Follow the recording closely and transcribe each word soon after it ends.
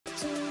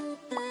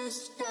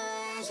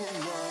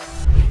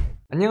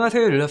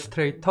안녕하세요,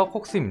 일러스트레이터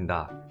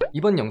콕스입니다.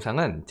 이번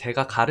영상은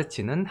제가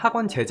가르치는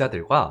학원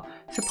제자들과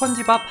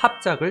스폰지밥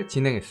합작을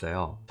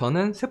진행했어요.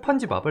 저는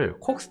스폰지밥을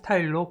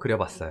콕스타일로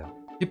그려봤어요.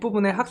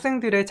 뒷부분에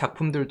학생들의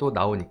작품들도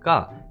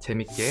나오니까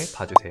재밌게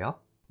봐주세요.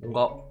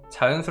 뭔가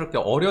자연스럽게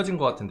어려진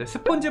것 같은데,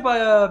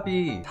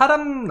 스폰지밥이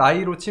사람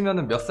나이로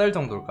치면 몇 살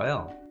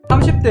정도일까요?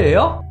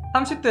 30대예요?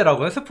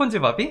 30대라고요?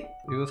 스폰지밥이?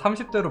 이거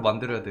 30대로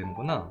만들어야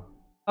되는구나.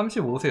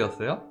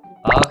 35세였어요?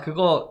 아,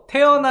 그거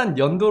태어난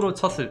연도로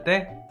쳤을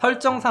때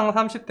설정상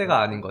 30대가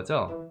아닌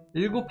거죠?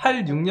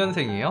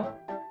 1986년생이에요?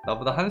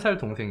 나보다 한 살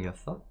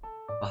동생이었어?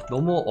 아,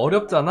 너무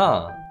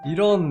어렵잖아.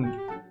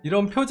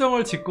 이런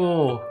표정을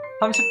짓고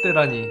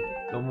 30대라니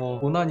너무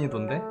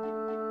고난이던데?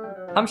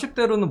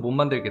 30대로는 못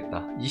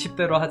만들겠다.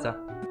 20대로 하자.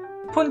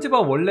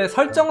 스폰지밥 원래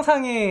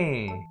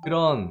설정상의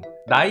그런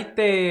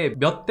나이대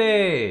몇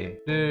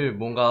대를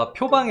뭔가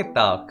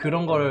표방했다,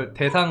 그런 걸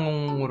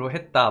대상으로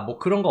했다, 뭐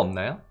그런 거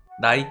없나요?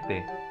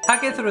 나이대,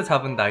 타겟으로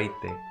잡은 나이대,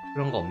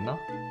 그런 거 없나?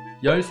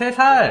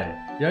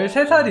 13살!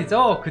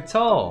 13살이죠?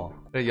 그쵸?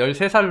 그래,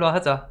 13살로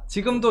하자.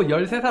 지금도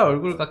 13살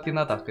얼굴 같긴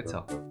하다.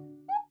 그쵸?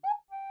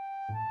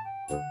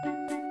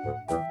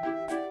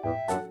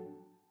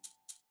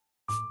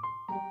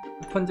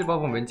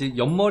 스폰지밥은 왠지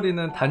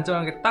옆머리는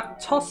단정하게 딱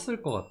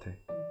쳤을 것 같아.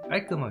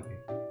 깔끔하게.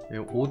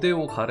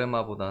 5대5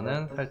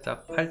 가르마보다는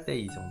살짝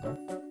 8대2 정도?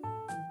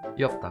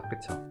 귀엽다,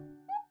 그쵸?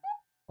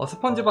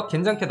 스폰지밥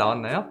괜찮게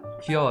나왔나요?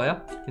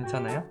 귀여워요?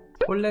 괜찮아요?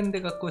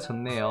 폴란드 같고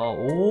좋네요.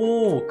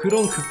 오,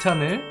 그런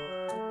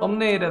극찬을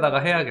썸네일에다가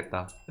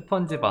해야겠다.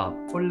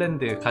 스폰지밥,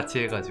 폴란드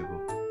같이 해가지고.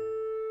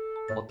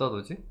 어디다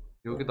두지?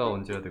 여기다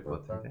얹어야 될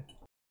것 같은데.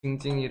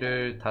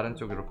 징징이를 다른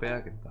쪽으로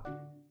빼야겠다.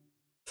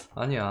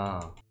 아니야,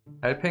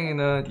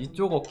 달팽이는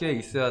이쪽 어깨에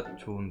있어야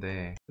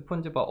좋은데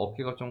스폰지밥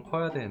어깨가 좀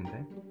커야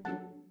되는데.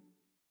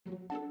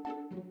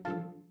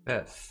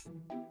 패스.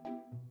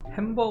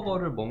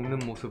 햄버거를 먹는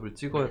모습을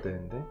찍어야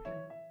되는데.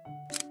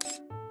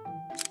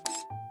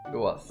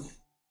 좋았어.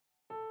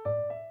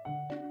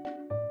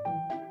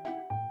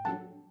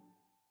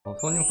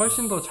 손이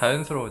훨씬 더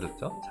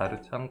자연스러워졌죠?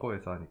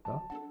 참고해서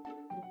하니까.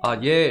 아,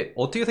 얘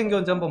어떻게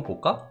생겼는지 한번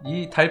볼까?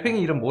 이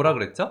달팽이 이름 뭐라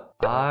그랬죠?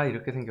 아,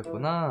 이렇게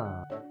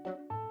생겼구나.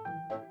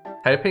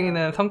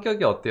 달팽이는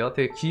성격이 어때요?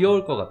 되게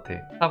귀여울 것 같아.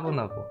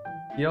 차분하고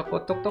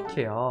귀엽고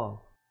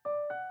똑똑해요.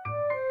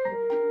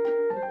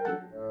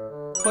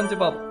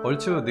 스폰지밥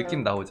얼추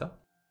느낌 나오죠?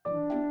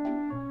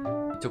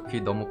 이쪽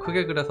귀 너무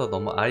크게 그려서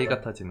너무 아이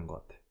같아지는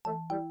것 같아.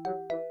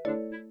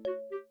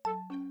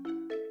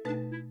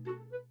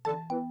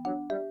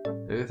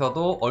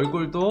 여기서도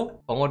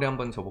얼굴도 덩어리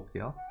한번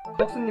줘볼게요.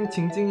 콕스님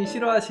징징이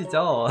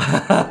싫어하시죠?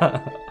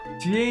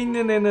 뒤에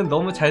있는 애는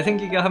너무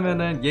잘생기게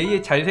하면은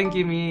얘의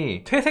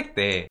잘생김이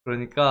퇴색돼.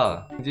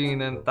 그러니까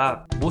징징이는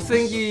딱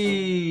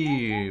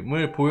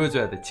못생김을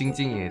보여줘야 돼.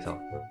 징징이에서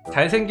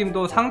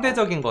잘생김도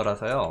상대적인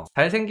거라서요,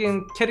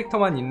 잘생긴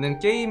캐릭터만 있는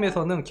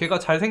게임에서는 걔가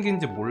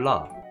잘생긴지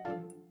몰라.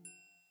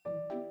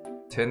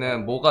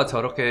 쟤는 뭐가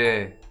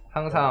저렇게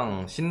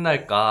항상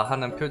신날까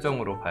하는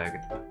표정으로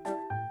봐야겠다.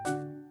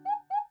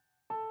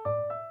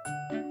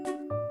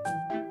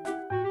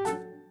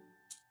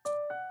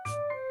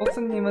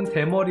 콕스님은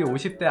대머리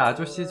 50대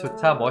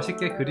아저씨조차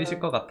멋있게 그리실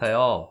것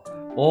같아요.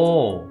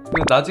 오,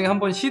 나중에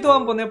한번 시도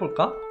한번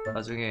해볼까?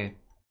 나중에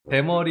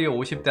대머리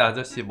 50대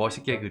아저씨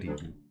멋있게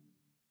그리기.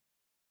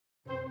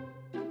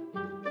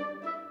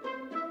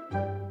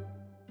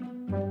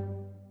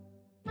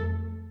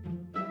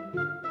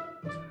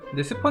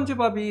 근데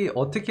스폰지밥이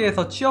어떻게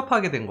해서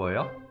취업하게 된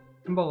거예요?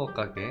 햄버거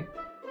가게.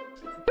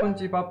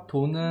 스폰지밥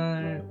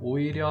돈을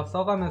오히려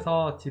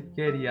써가면서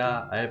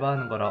집게리야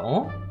알바하는 거라.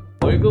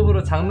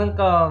 월급으로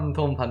장난감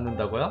돈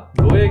받는다고요?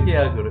 노예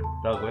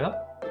계약이라고요?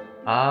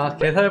 아,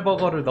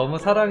 게살버거를 너무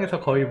사랑해서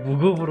거의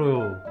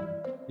무급으로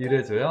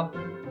일해줘요?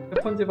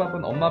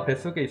 스폰지밥은 엄마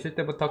뱃속에 있을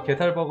때부터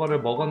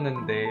게살버거를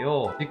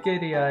먹었는데요,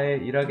 집게리아에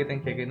일하게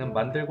된 계기는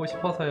만들고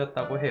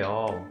싶어서였다고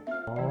해요.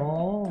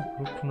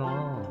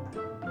 그렇구나.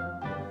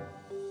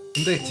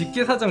 근데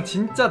집게사장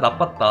진짜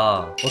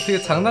나빴다. 어떻게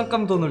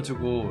장난감 돈을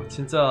주고.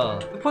 진짜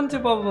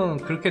스폰지밥은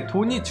그렇게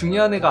돈이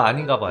중요한 애가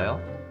아닌가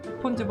봐요.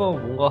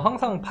 스폰지밥은 뭔가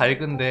항상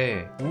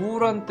밝은데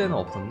우울한 때는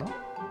없었나?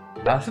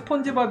 아,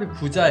 스폰지밥이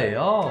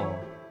부자예요.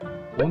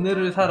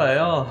 오늘을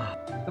살아요.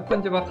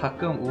 스폰지밥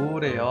가끔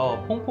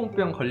우울해요.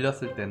 퐁퐁병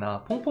걸렸을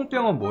때나.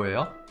 퐁퐁병은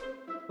뭐예요?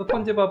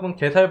 스폰지밥은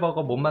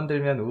게살버거 못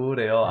만들면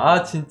우울해요.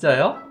 아,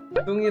 진짜요?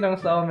 뚱이랑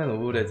싸우면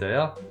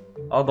우울해져요?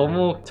 아,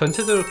 너무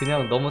전체적으로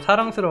그냥 너무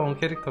사랑스러운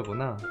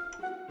캐릭터구나.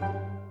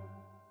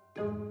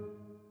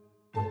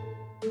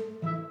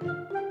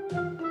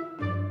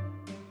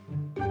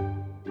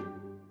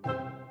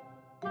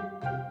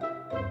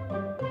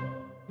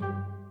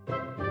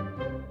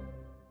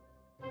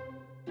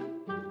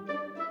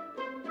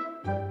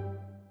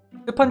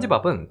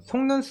 스폰지밥은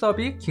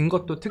속눈썹이 긴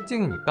것도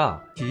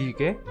특징이니까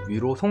길게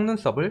위로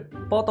속눈썹을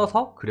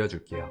뻗어서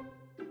그려줄게요.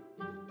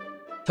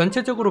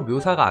 전체적으로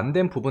묘사가 안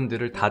된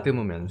부분들을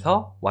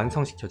다듬으면서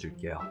완성시켜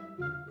줄게요.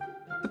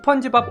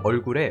 스폰지밥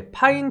얼굴에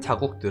파인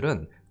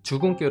자국들은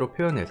주근깨로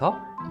표현해서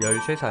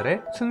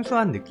 13살의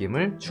순수한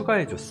느낌을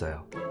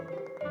추가해줬어요.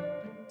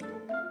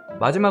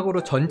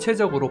 마지막으로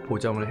전체적으로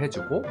보정을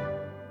해주고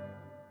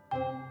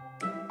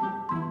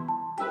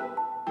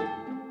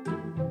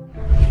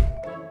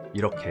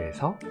이렇게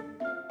해서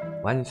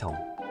완성.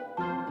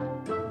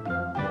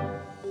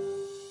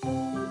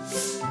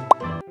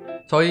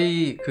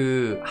 저희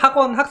그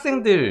학원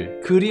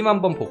학생들 그림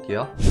한번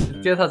볼게요.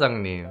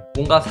 육개사장님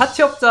뭔가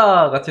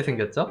사채업자 같이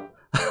생겼죠?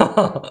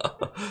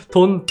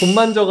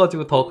 돈만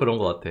줘가지고 더 그런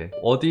것 같아.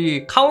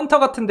 어디 카운터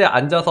같은데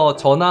앉아서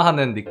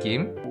전화하는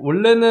느낌?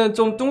 원래는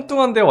좀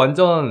뚱뚱한데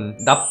완전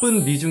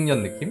나쁜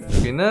미중년 느낌?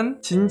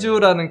 여기는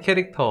진주라는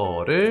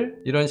캐릭터를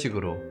이런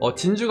식으로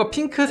진주가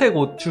핑크색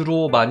옷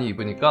주로 많이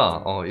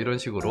입으니까 이런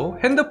식으로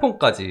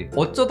핸드폰까지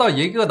어쩌다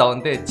얘기가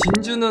나왔는데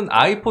진주는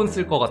아이폰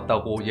쓸 것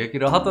같다고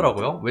얘기를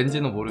하더라고요.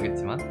 왠지는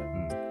모르겠지만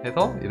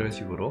해서 이런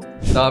식으로.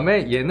 그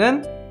다음에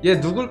얘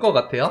누굴 것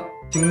같아요?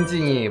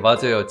 징징이.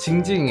 맞아요,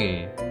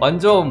 징징이.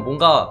 완전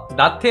뭔가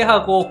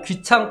나태하고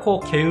귀찮고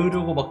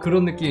게으르고 막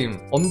그런 느낌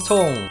엄청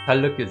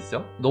잘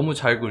느껴지죠? 너무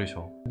잘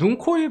그리셔. 눈,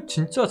 코, 입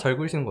진짜 잘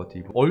그리시는 것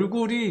같아요.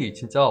 얼굴이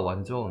진짜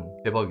완전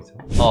대박이죠.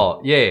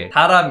 얘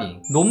다람이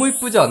너무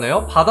이쁘지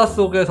않아요?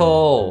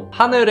 바닷속에서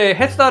하늘의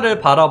햇살을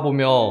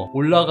바라보며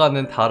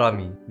올라가는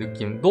다람이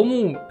느낌.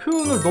 너무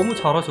표현을 너무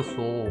잘하셨어.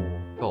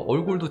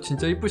 얼굴도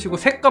진짜 이쁘시고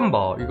색감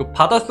봐. 이거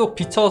바닷속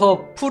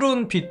비쳐서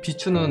푸른 빛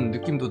비추는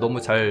느낌도 너무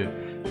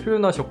잘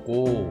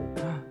표현하셨고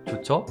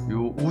좋죠?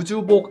 요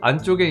우주복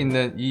안쪽에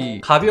있는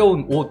이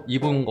가벼운 옷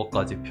입은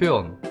것까지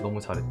표현 너무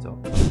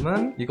잘했죠.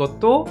 그러면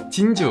이것도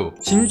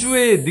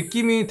진주의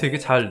느낌이 되게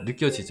잘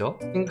느껴지죠?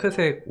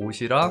 핑크색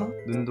옷이랑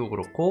눈도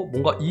그렇고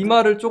뭔가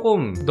이마를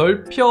조금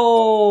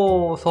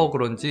넓혀서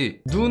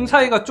그런지 눈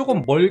사이가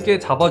조금 멀게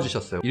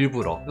잡아주셨어요,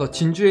 일부러. 그래서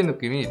진주의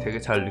느낌이 되게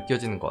잘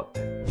느껴지는 것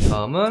같아요.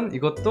 다음은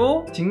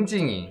이것도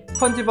징징이.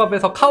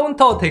 스폰지밥에서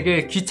카운터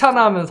되게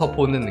귀찮아하면서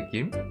보는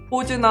느낌?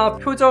 포즈나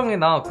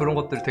표정이나 그런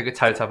것들 되게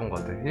잘 잡은 것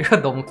같아요.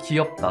 이거 너무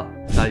귀엽다.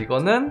 자,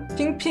 이거는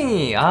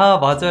핑핑이. 아,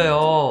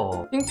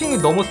 맞아요. 핑핑이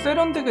너무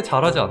세련되게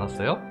잘하지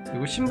않았어요?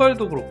 이거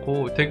신발도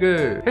그렇고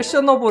되게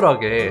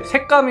패셔너블하게,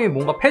 색감이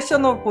뭔가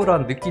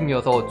패셔너블한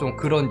느낌이어서 좀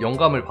그런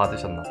영감을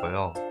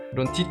받으셨나봐요.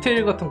 이런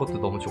디테일 같은 것도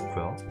너무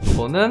좋고요.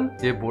 이거는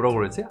얘 뭐라고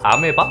그러지?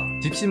 아메바?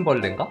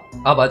 집신벌레인가?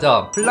 아,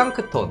 맞아,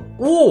 플랑크톤.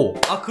 오!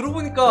 아, 그러고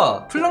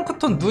보니까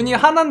플랑크톤 눈이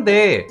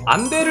하나인데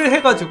안대를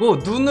해가지고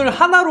눈을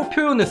하나로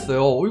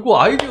표현했어요.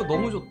 이거 아이디어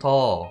너무 좋다.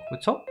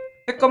 그쵸?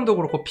 색감도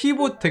그렇고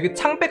피부 되게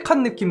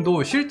창백한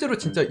느낌도 실제로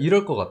진짜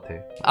이럴 것 같아.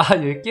 아,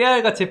 얘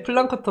깨알같이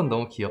플랑크톤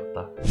너무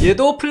귀엽다.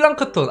 얘도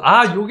플랑크톤.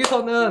 아,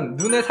 여기서는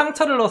눈에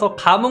상처를 넣어서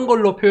감은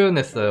걸로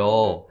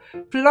표현했어요.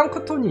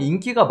 플랑크톤이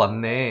인기가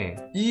많네.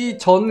 이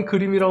전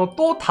그림이랑은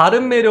또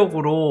다른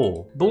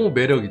매력으로 너무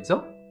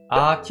매력있죠?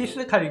 아,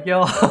 키스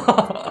갈겨.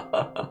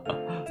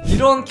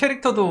 이런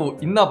캐릭터도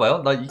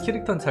있나봐요. 나 이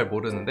캐릭터는 잘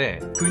모르는데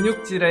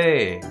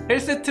근육질의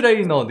헬스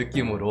트레이너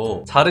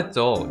느낌으로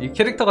잘했죠. 이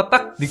캐릭터가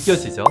딱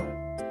느껴지죠.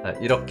 자,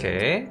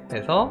 이렇게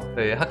해서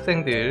저희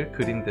학생들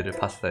그림들을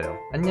봤어요.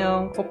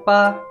 안녕,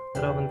 콕빠.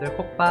 여러분들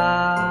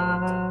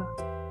콕빠.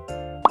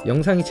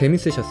 영상이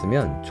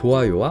재밌으셨으면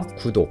좋아요와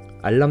구독,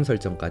 알람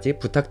설정까지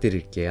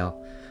부탁드릴게요.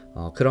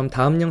 그럼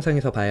다음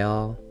영상에서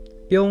봐요.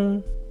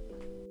 뿅.